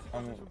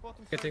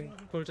 Getting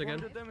pulled again.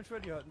 Damage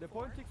ready halten. Der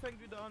Point-Tick fängt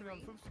wieder an, wir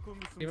haben 5 Sekunden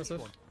bis zum Give us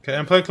Respawn. Okay,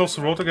 I'm playing close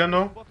to road again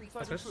now. Bottom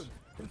Side in Was 5,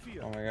 in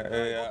 4. Oh my god,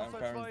 yeah, I'm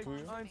coming to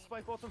you. 1,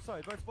 2, Bottom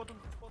Side, right, Bottom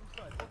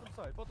Side, Bottom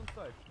Side, Bottom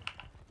Side.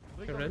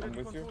 Bring Okay, doch ready? den I'm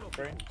with you, Control auf.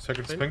 Brain.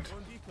 Second is pinged.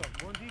 Wollen die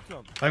Klamp, wollen die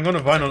Klamp. I'm gonna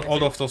vine on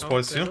all of those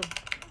boys here.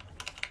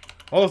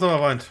 All of them are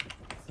vined.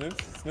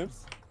 Snips,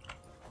 snips.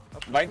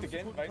 Ab Wind 5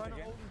 again, Sekunden, wind keine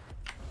again. Augen.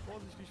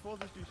 Vorsichtig,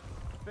 vorsichtig.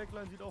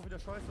 Backline sieht auch wieder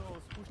scheiße aus.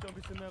 Push da ein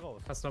bisschen mehr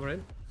raus. Hast du noch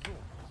brain? So,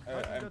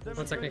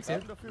 One sec next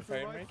here.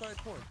 Fire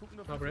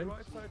No brain.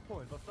 Was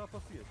da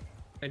passiert?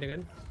 Fade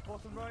again.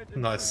 Bottom right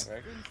Nice.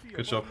 in 4,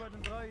 Good job.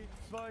 bottom right in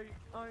 3, 2,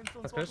 1 und That's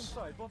bottom good.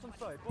 side, bottom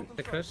side, bottom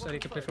Big side, crash, I bottom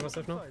need to play side, for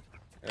myself bottom now.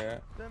 side. Yeah.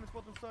 Damage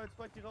bottom side,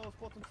 spike die raus,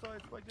 bottom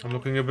side, spike die I'm raus.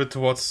 looking a bit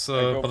towards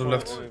Go bottom for,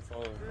 left.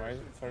 for right,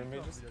 fire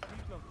mages.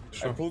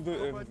 Sure. I pulled the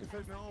Die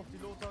fällt mir auf, die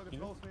Low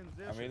Targets rausnehmen,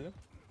 sehr schön. Amele.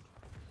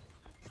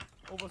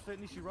 Overstate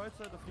nicht die Right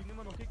Side, da fliegen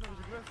immer noch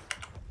gegnerische Grass.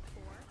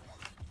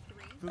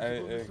 4, 3,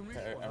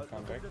 I'm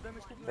come back.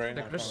 Brain,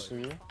 I'm coming to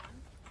you.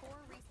 4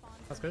 respawn.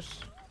 That's good.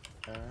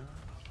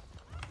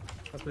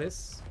 That's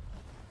bliss.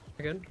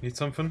 Again. Need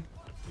something?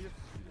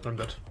 I'm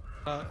dead.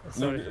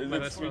 Sorry, Look, my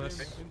look bad, my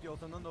bad. Nimmt die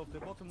auseinander auf der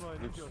Bottom Right,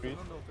 nimmt die Looks sweet.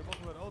 auseinander auf der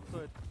Bottom Right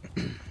Outside.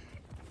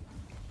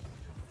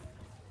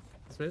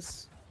 That's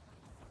bliss.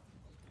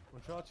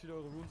 Und charge wieder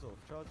eure Runes auf,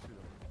 charge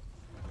wieder.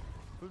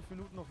 5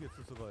 Minuten noch jetzt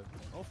zu surviven.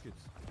 Auf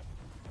geht's.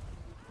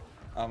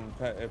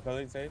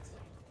 Palisade.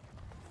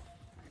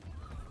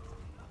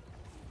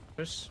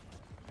 Push.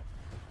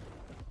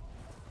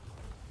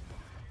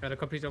 Got a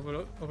complete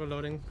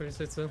overloading, pretty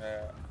safe too.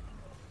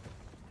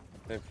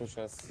 They push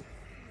us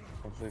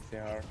completely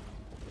hard.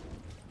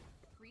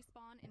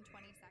 Respawn in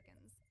 20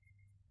 seconds.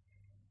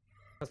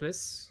 That's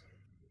bliss.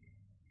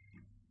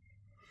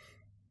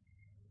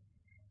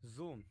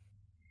 So.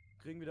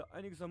 Kriegen wieder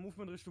einiges an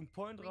Movement Richtung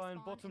Point rein.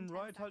 Respawn Bottom in 10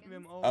 Right halten wir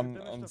im seconds. Auge. On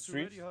Damage dafür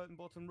street. ready halten.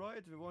 Bottom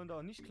Right. Wir wollen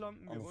da nicht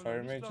klampen. Wir On wollen fire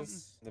da nicht klampen.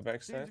 mages, the 10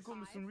 backside.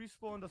 Sekunden bis zum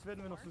Respawn. Das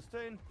werden wir noch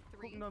sustain.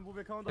 Gucken dann, wo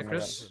wir Counter Big machen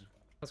crash. können.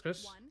 That's good.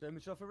 1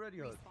 Damage dafür ready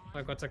halten.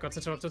 I got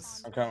interrupted.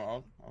 I'm coming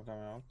out. I'm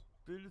coming out.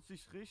 Bildet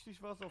sich richtig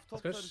was auf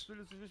Top good. Side. Es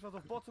bildet sich richtig was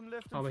auf Bottom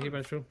Left. Oh, but he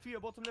went through. 4,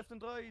 Bottom Left in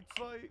 3,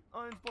 2,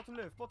 1, Bottom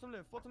Left, Bottom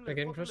Left, Bottom Left,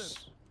 Again, Bottom crash.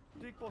 Left.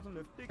 Dick Bottom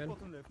Left, Dick Again.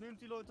 Bottom Left.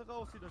 Nehmt die Leute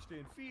raus, die da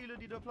stehen. Viele,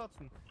 die da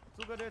platzen.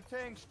 Sogar der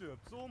Tank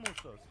stirbt. So muss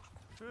das.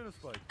 Schönes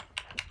Spike.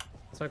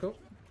 Cycle.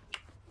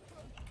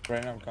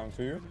 Brain, I'm coming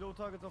to you. Wenn die Low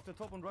Targets auf der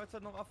Top und Right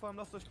Side noch abfahren,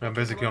 lasst euch... Yeah,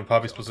 basically on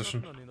Pavi's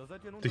position.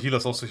 The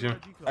healer's also here.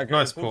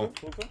 Nice pull.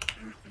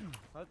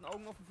 Halten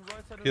Augen offen für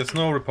Right Side. He has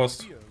no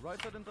riposte. 4,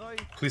 Right Side in 3,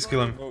 Please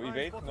kill him. No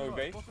evade, no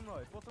evade. Bottom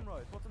right, bottom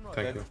right, bottom right.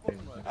 Thank you.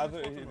 Bottom right,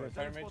 Other, bottom the right,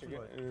 fire bottom mage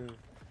right. again.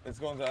 Let's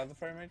go on the other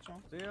fire mage now.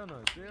 Sehr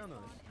nice, sehr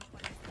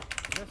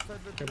nice. Left Side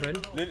wird Okay, Brain.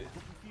 Little-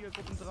 Gruppen 4,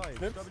 Gruppen 3.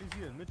 Flips.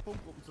 Stabilisieren, mit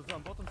Punktgruppen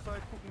zusammen. Bottom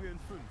Side gucken wir in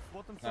 5.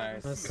 Bottom Side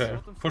Nice. in 4. Okay,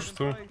 Bottom push Side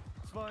through. in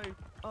 3,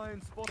 2,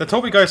 1. The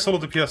Toby guy is solo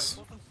DPS.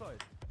 Bottom Side.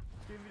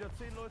 Stehen wieder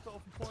 10 Leute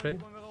auf dem Point, Brain.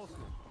 die wollen wir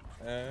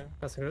rausholen.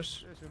 That's a crash.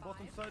 Sehr schön,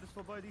 Bottom Side ist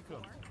vorbei, die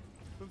kommt.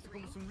 5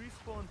 Sekunden zum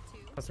Respawn.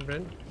 That's a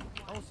brain.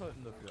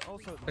 Aushalten dafür,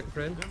 aushalten. Back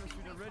brain. Damage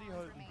wieder ready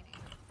halten. remaining.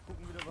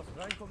 Gucken wieder, was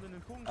reinkommt in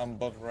den Punkt. I'm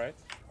bot right.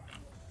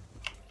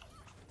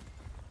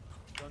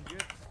 Dann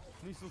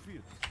jetzt nicht so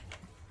viel.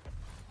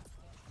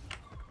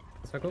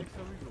 Cycle. Nächster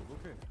Regroup,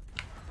 okay.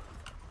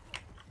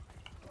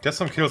 Get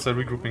some kills, they're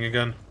regrouping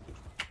again.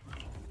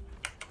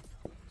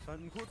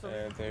 Scheint ein kurzer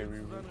They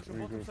Regroup zu sein, Richtung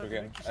Bottom regroup Side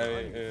again. bewegt sich schon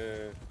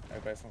einiges. I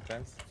buy some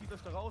plants. Zieht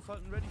euch da raus,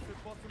 halten ready für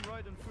Bottom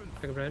Right in 5.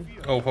 Take a brain.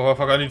 4. Oh,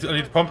 fuck, I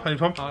need pump, I need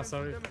pump. Ah,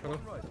 sorry. Damage Okay.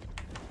 bottom right.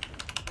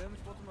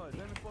 Damage bottom right,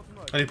 damage bottom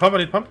right. I need pump, I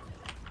need pump.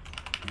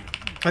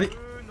 I need...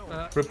 Genau.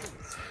 Rip.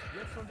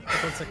 Jetzt von die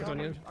 1 second on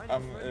you.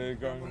 I'm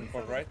going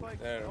bot right.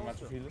 There are a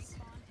bunch of healers.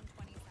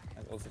 Respawn in 20 seconds.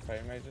 And also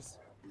fire mages.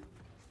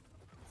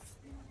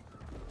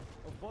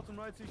 Auf Bottom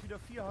Right sehe ich wieder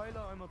 4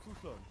 Heiler, einmal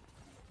zuschlagen.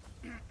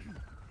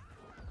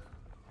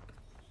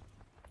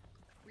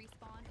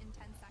 Respawn in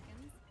 10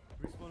 seconds.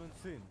 Respawn in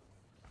 10.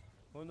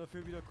 Wollen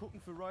dafür wieder gucken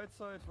für Right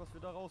Side, was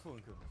wir da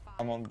rausholen können. 5,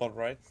 I'm on bot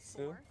right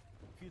still. 4,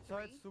 Viel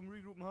Zeit zum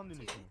Regroupen haben die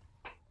nicht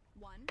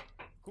mehr. 1.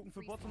 Gucken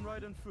für Bottom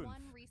Right in 5.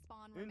 1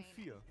 respawn In remaining.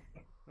 4.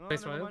 Ah,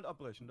 Base never Fire. mind,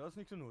 abbrechen, da ist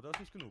nicht genug, da ist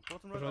nicht genug.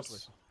 Bottom Right Was?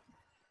 abbrechen.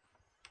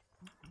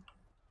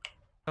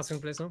 Passing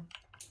in place now.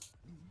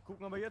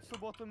 Gucken aber jetzt für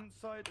Bottom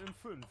Side in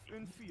 5,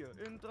 in 4,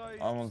 in 3,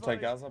 I'm on 2,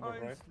 Tagaza, but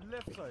 1, right.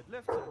 Left Side,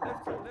 Left Side,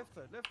 Left Side, Left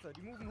Side, Left Side.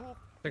 Die moven hoch.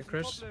 Take Richtung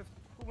crash. Top Left.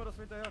 Gucken wir, dass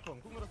wir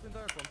hinterherkommen. Gucken wir, dass wir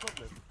hinterherkommen. Top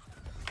Left.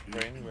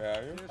 Brain, where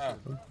are you? Sehr Ah,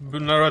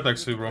 schön. No, right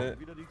next to you, bro.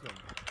 Wieder die Klammer.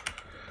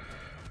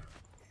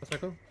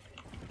 Cycle.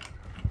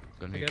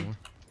 Gonna need Again. more.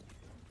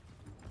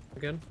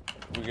 Again.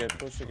 we get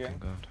push again.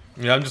 God.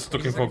 Yeah, I'm just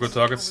looking for good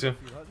targets here.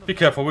 Be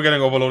careful, we're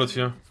getting overloaded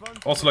here.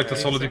 Also, like the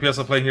solo DPS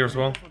are playing here as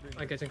well.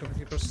 I'm getting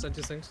completely pushed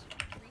into things.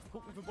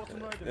 Gucken für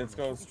Bottom Right. Let's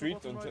go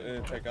street und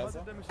Tagaza.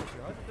 Haltet Damage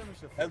dafür, haltet Damage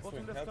dafür. Help Bottom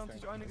swing, Left help kann sich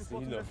swing. einiges. It's the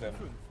Bottom heal Left of in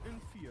them. 5,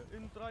 in 4,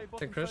 in 3, Bottom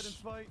Take Side crash.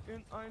 in 2,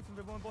 in 1 und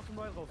wir wollen Bottom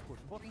Right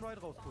rauspushen. Bottom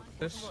Right rauspushen.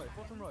 Push. Bottom Right,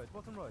 Bottom Right,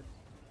 Bottom Right.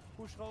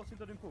 Push raus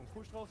hinter dem Punkt,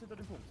 push raus hinter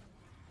dem Punkt.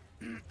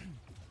 5,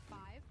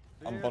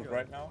 I'm Sehr bot geil.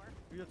 right now.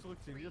 Wieder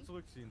zurückziehen, wieder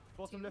zurückziehen.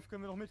 Bottom Left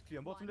können wir noch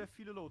mitclearen. Bottom Left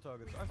viele Low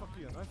Targets. Einfach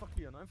clearen, einfach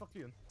clearen, einfach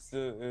clearen.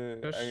 Still,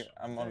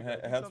 I'm on Sehr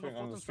geil. Hellspring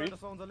Auf on Bottom the Side, street.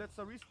 das war unser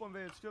letzter Respawn.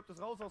 Wer jetzt stirbt,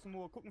 ist raus aus dem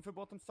Moor. Gucken für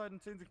Bottom Side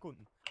in 10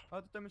 Sekunden.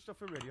 Haltet Damage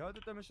dafür ready,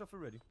 haltet Damage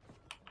dafür ready.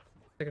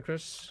 Take a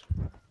crash.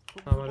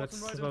 Gucken Aber für that's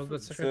Bottom Right about in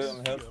good 5. Still seconds.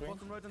 on Hellspring.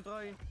 Bottom Right in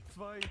 3,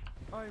 2,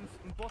 1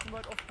 und Bottom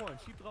Right off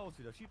Point. Schiebt raus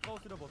wieder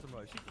Bottom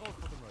Right. Schiebt raus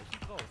Bottom Right,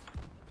 schiebt raus.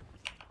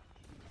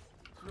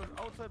 Schiebt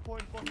outside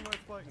Point, Bottom Right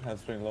spiken.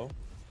 Hellspring low.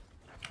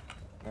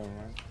 Never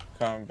mind.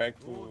 Coming back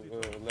to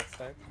left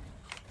side.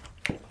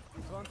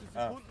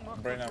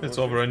 It's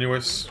over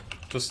anyways.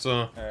 Just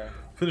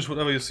finish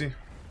whatever you see.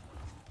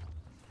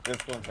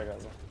 Let's go and check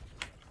also.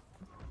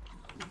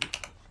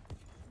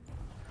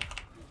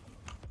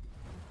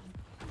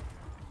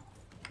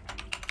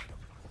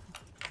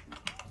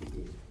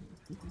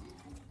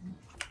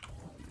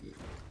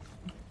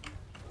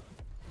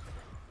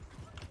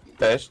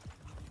 Best.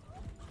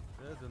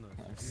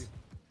 Nice.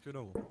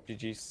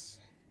 GG's.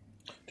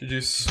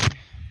 GG's.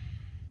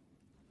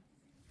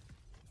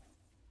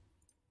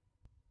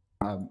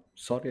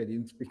 Sorry I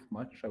didn't speak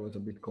much, I was a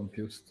bit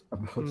confused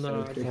about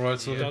No,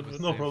 Alright, so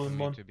no problem,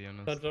 man. To be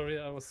honest. Don't worry,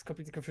 I was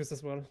completely confused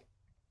as well.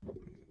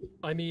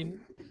 I mean,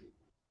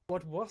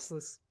 what was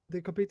this? They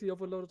completely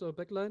overloaded our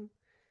backline?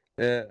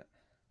 Yeah.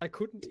 I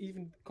couldn't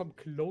even come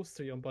close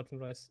to you on bottom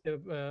right.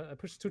 I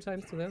pushed 2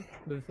 times to them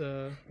with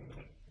 2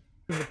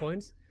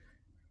 points,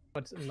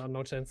 but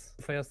no chance.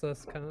 Fire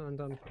stars kind of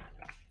undone.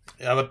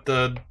 Yeah,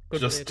 but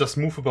just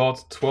move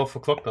about 12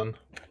 o'clock then.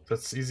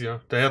 That's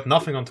easier. They had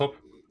nothing on top.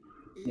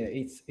 Yeah,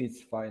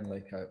 it's fine,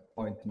 like a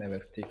point never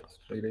ticks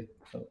really.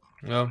 So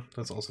Yeah,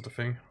 that's also the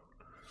thing.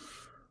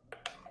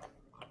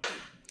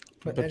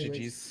 but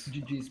anyways,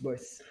 GG's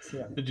boys.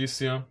 Yeah.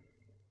 GG's, yeah.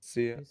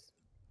 See ya.